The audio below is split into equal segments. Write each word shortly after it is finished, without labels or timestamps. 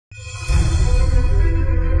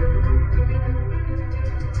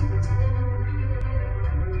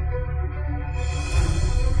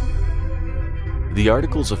The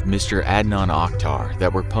articles of Mr. Adnan Oktar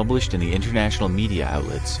that were published in the international media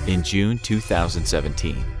outlets in June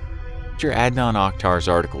 2017. Mr. Adnan Oktar's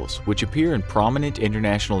articles, which appear in prominent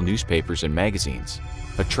international newspapers and magazines,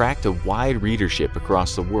 attract a wide readership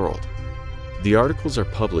across the world. The articles are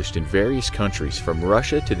published in various countries from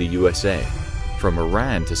Russia to the USA, from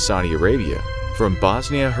Iran to Saudi Arabia, from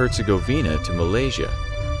Bosnia-Herzegovina to Malaysia,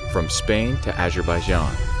 from Spain to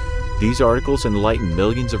Azerbaijan. These articles enlighten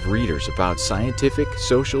millions of readers about scientific,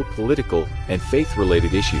 social, political, and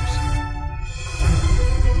faith-related issues.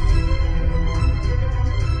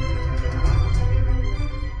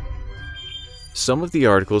 Some of the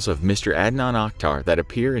articles of Mr. Adnan Oktar that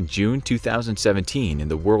appear in June 2017 in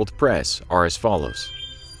the world press are as follows.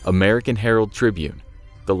 American Herald Tribune,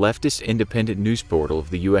 the leftist independent news portal of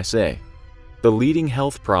the USA. The leading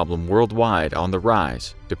health problem worldwide on the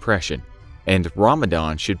rise, depression. And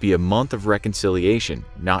Ramadan should be a month of reconciliation,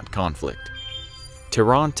 not conflict.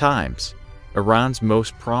 Tehran Times, Iran's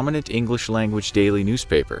most prominent English-language daily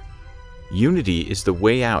newspaper. Unity is the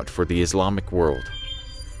way out for the Islamic world.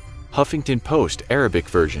 Huffington Post Arabic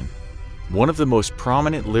version, one of the most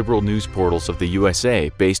prominent liberal news portals of the USA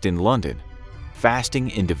based in London. Fasting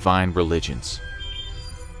in divine religions.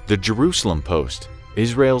 The Jerusalem Post,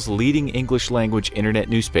 Israel's leading English-language internet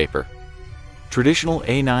newspaper. Traditional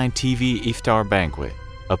A9 TV Iftar Banquet,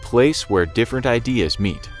 a place where different ideas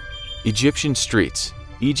meet. Egyptian Streets,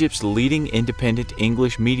 Egypt's leading independent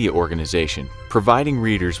English media organization, providing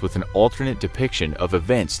readers with an alternate depiction of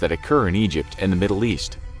events that occur in Egypt and the Middle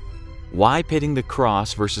East. Why pitting the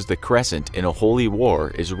cross versus the crescent in a holy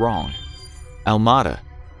war is wrong. Al-Mada,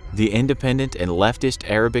 the independent and leftist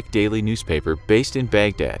Arabic daily newspaper based in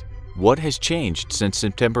Baghdad. What has changed since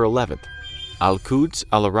September 11th? Al-Quds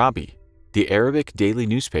al-Arabi, the Arabic daily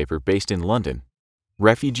newspaper based in London.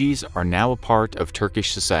 Refugees are now a part of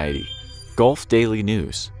Turkish society. Gulf Daily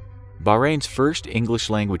News, Bahrain's first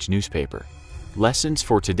English-language newspaper. Lessons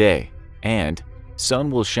for Today, and Sun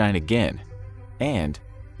Will Shine Again, and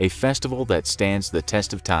a festival that stands the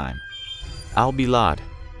test of time. Al-Bilad,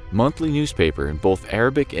 monthly newspaper in both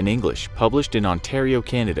Arabic and English published in Ontario,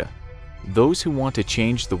 Canada. Those who want to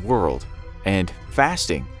change the world, and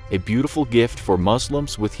Fasting, a beautiful gift for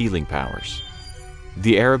Muslims with healing powers.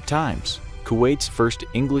 The Arab Times, Kuwait's first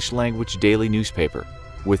English-language daily newspaper,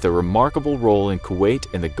 with a remarkable role in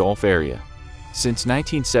Kuwait and the Gulf area. Since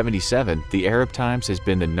 1977, the Arab Times has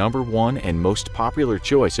been the #1 and most popular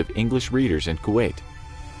choice of English readers in Kuwait.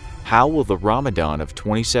 How will the Ramadan of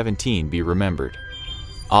 2017 be remembered?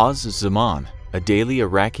 Az-Zaman, a daily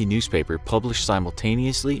Iraqi newspaper published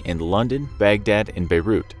simultaneously in London, Baghdad, and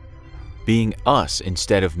Beirut. Being us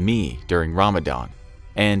instead of me during Ramadan,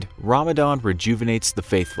 and Ramadan rejuvenates the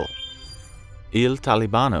faithful. Il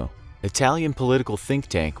Talibano, Italian political think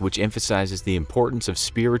tank which emphasizes the importance of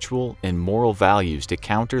spiritual and moral values to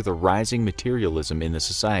counter the rising materialism in the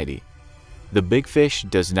society. The big fish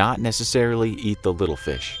does not necessarily eat the little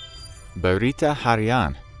fish. Berita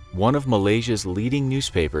Harian, one of Malaysia's leading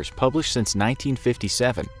newspapers published since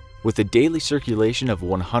 1957, with a daily circulation of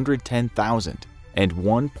 110,000 and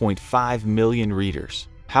 1.5 million readers.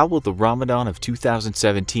 How will the Ramadan of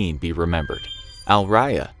 2017 be remembered?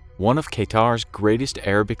 Al-Raya, one of Qatar's greatest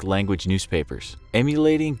Arabic language newspapers,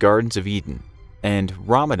 emulating Gardens of Eden, and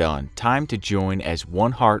Ramadan, time to join as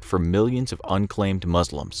one heart for millions of unclaimed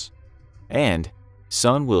Muslims. And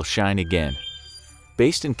Sun Will Shine Again.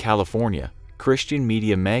 Based in California, Christian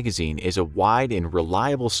Media Magazine is a wide and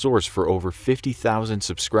reliable source for over 50,000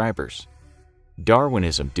 subscribers.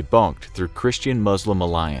 Darwinism debunked through Christian-Muslim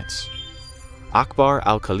Alliance. Akhbar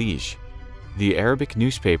al-Khalij, the Arabic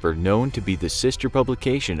newspaper known to be the sister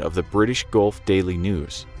publication of the British Gulf Daily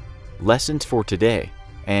News. Lessons for Today,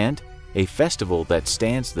 and a festival that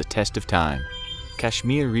stands the test of time.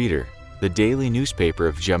 Kashmir Reader, the daily newspaper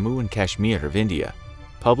of Jammu and Kashmir of India,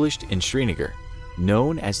 published in Srinagar,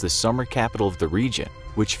 known as the summer capital of the region,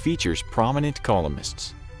 which features prominent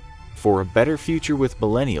columnists. For a better future with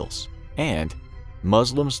millennials, and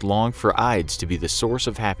Muslims long for Eids to be the source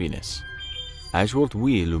of happiness.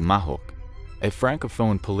 Aujourd'hui le Maroc, a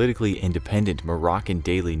francophone politically independent Moroccan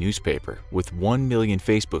daily newspaper with 1 million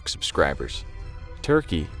Facebook subscribers.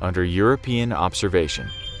 Turkey under European observation.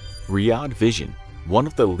 Riyadh Vision, one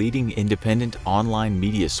of the leading independent online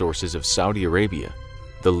media sources of Saudi Arabia.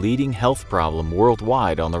 The leading health problem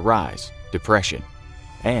worldwide on the rise, depression.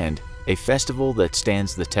 And a festival that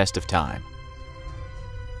stands the test of time.